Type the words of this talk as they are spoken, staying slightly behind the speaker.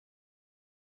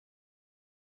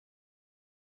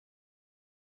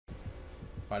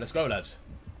Right, let's go, lads.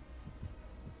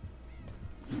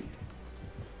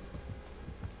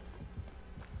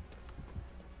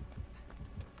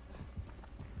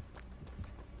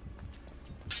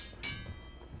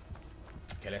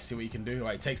 Okay, let's see what you can do.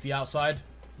 Right, he takes the outside.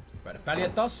 Right, the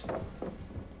Valiant does.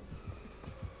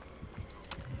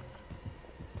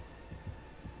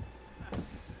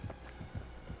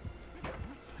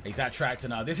 He's at Tractor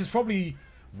now. This is probably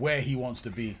where he wants to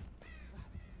be.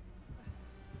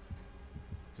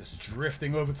 Just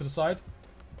drifting over to the side.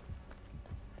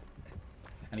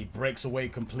 And he breaks away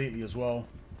completely as well.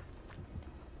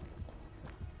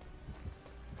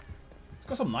 He's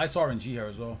got some nice RNG here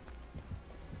as well.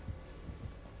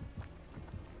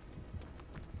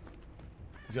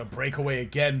 He's gonna break away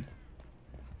again.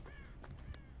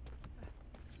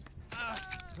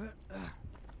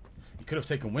 He could have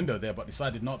taken window there, but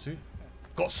decided not to.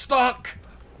 Got stuck!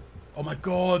 Oh my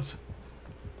god.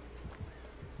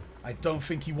 I don't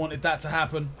think he wanted that to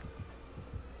happen.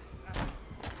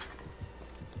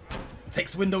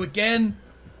 Takes window again.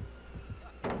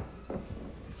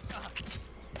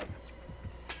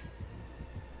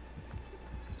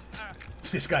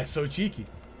 This guy's so cheeky.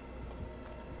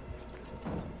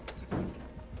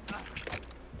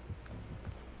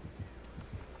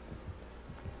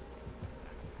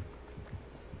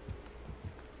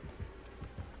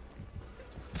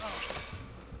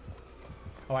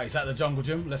 Alright, he's at the jungle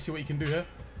gym. Let's see what he can do here.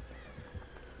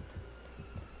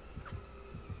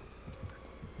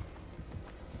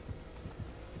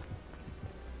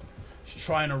 He's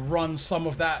trying to run some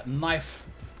of that knife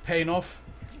pain off.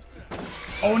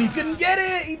 Oh, and he didn't get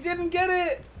it! He didn't get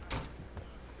it!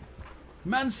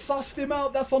 Man sussed him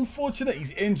out. That's unfortunate.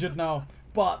 He's injured now.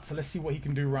 But let's see what he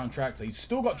can do around Tractor. He's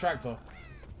still got Tractor.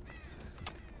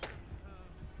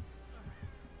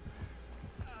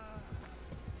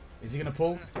 Is he going to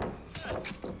pull?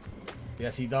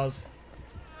 Yes, he does.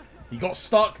 He got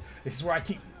stuck. This is where I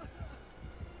keep...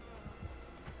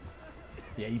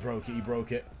 Yeah, he broke it. He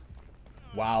broke it.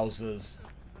 Wowzers.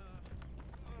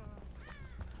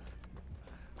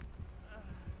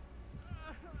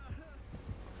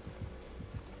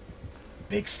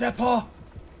 Big stepper.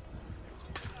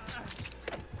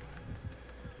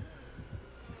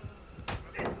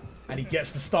 And he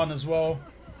gets the stun as well.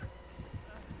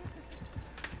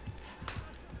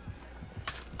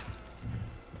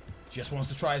 Just wants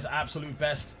to try his absolute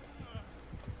best.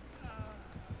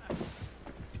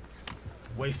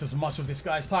 Waste as much of this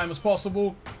guy's time as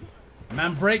possible.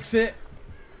 Man breaks it.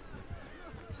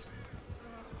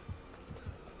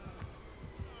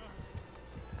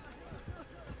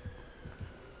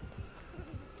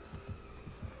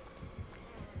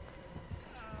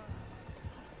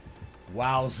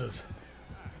 Wowzers.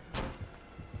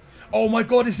 Oh my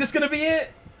god, is this gonna be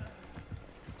it?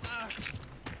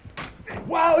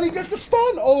 Wow, and he gets the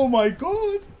stun! Oh my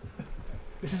god!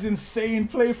 This is insane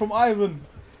play from Ivan.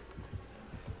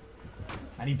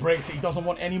 And he breaks it. He doesn't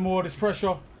want any more of this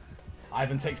pressure.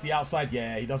 Ivan takes the outside.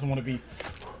 Yeah, he doesn't want to be...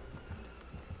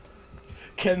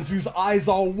 Kenzu's eyes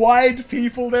are wide,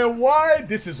 people. They're wide.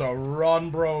 This is a run,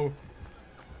 bro.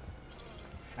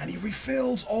 And he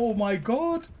refills. Oh my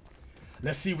god.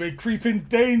 Let's see. We're creeping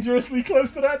dangerously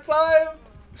close to that time.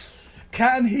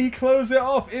 Can he close it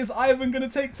off? Is Ivan going to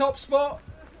take top spot?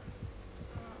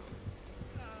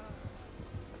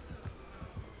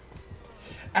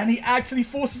 And he actually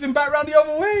forces him back around the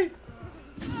other way.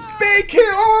 Big hit!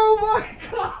 Oh my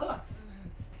god!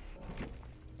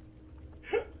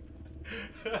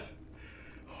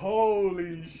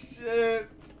 Holy shit.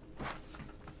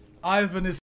 Ivan is